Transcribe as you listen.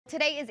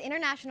Today is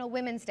International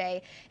Women's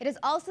Day. It is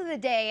also the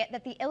day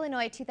that the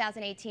Illinois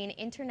 2018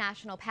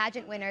 International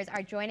Pageant winners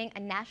are joining a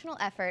national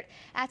effort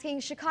asking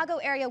Chicago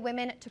area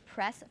women to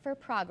press for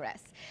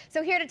progress.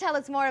 So here to tell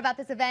us more about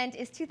this event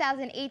is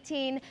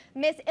 2018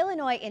 Miss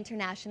Illinois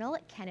International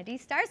Kennedy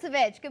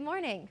Starcevich. Good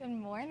morning. Good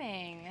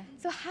morning.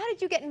 So how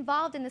did you get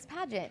involved in this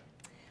pageant?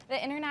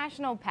 The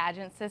International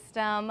Pageant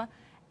System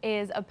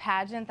is a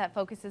pageant that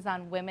focuses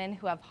on women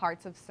who have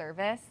hearts of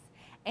service.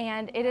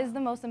 And it is the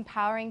most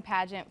empowering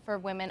pageant for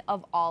women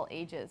of all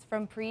ages,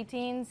 from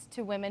preteens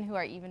to women who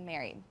are even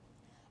married.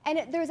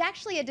 And there's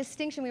actually a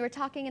distinction. We were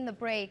talking in the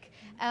break.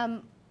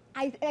 I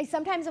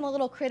sometimes am a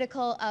little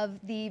critical of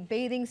the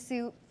bathing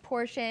suit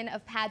portion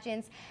of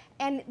pageants,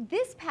 and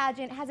this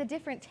pageant has a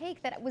different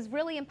take that was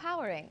really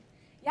empowering.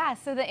 Yeah,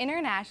 so the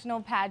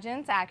international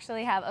pageants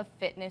actually have a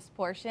fitness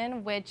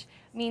portion, which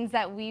means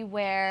that we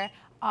wear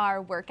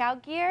our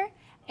workout gear.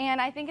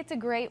 And I think it's a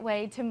great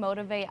way to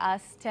motivate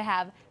us to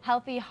have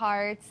healthy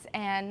hearts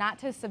and not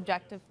to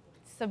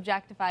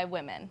subjectify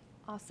women.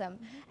 Awesome.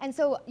 And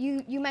so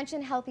you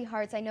mentioned Healthy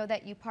Hearts. I know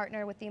that you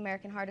partner with the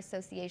American Heart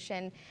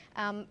Association.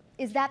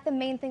 Is that the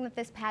main thing that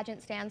this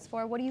pageant stands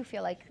for? What do you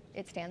feel like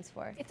it stands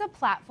for? It's a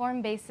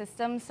platform-based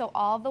system, so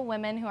all the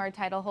women who are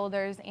title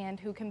holders and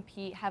who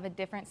compete have a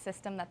different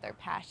system that they're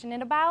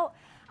passionate about.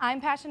 I'm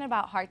passionate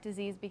about heart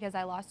disease because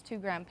I lost 2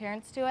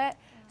 grandparents to it.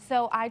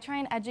 So I try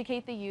and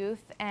educate the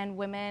youth and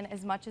women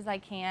as much as I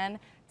can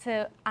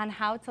on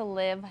how to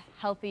live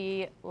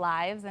healthy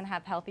lives and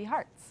have healthy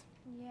hearts.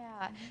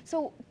 Yeah.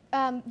 So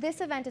this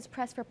event is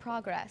Press for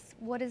Progress.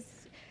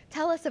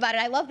 Tell us about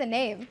it. I love the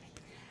name.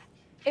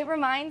 It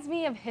reminds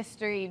me of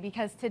history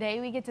because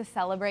today we get to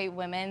celebrate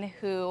women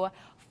who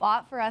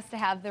fought for us to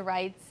have the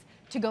rights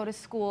to go to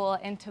school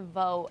and to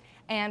vote.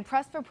 And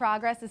Press for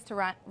Progress is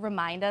to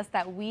remind us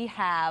that we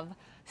have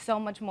so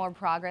much more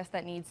progress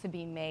that needs to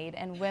be made,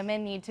 and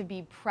women need to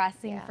be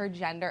pressing for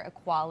gender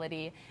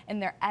equality in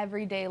their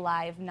everyday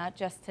life, not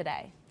just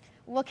today.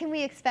 What can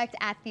we expect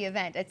at the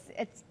event?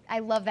 I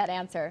love that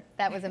answer.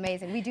 That was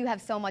amazing. We do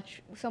have so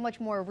much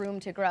more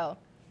room to grow.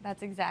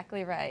 That's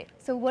exactly right.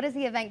 So what is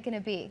the event going to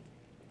be?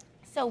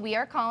 So we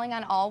are calling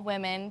on all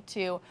women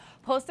to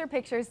post their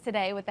pictures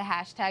today with the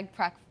hashtag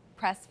Press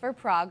for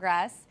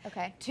Progress,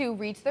 to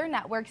reach their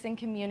networks and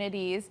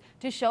communities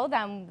to show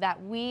them that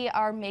we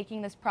are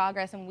making this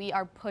progress and we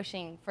are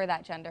pushing for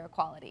that gender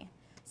equality.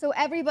 So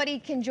everybody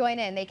can join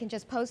in. They can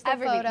just post their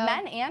photo.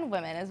 Men and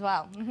women as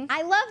well.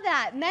 I love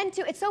that. Men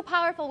too. It's so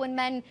powerful when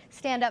men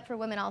stand up for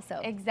women also.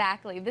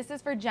 Exactly. This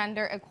is for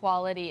gender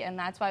equality, and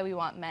that's why we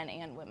want men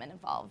and women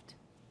involved.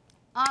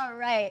 All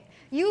right.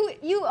 You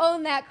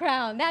own that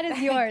crown. That is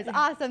yours.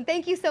 Awesome.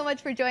 Thank you so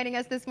much for joining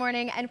us this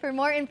morning. And for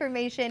more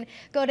information,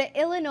 go to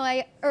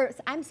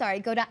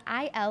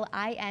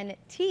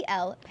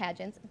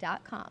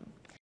ILNTLpageants.com.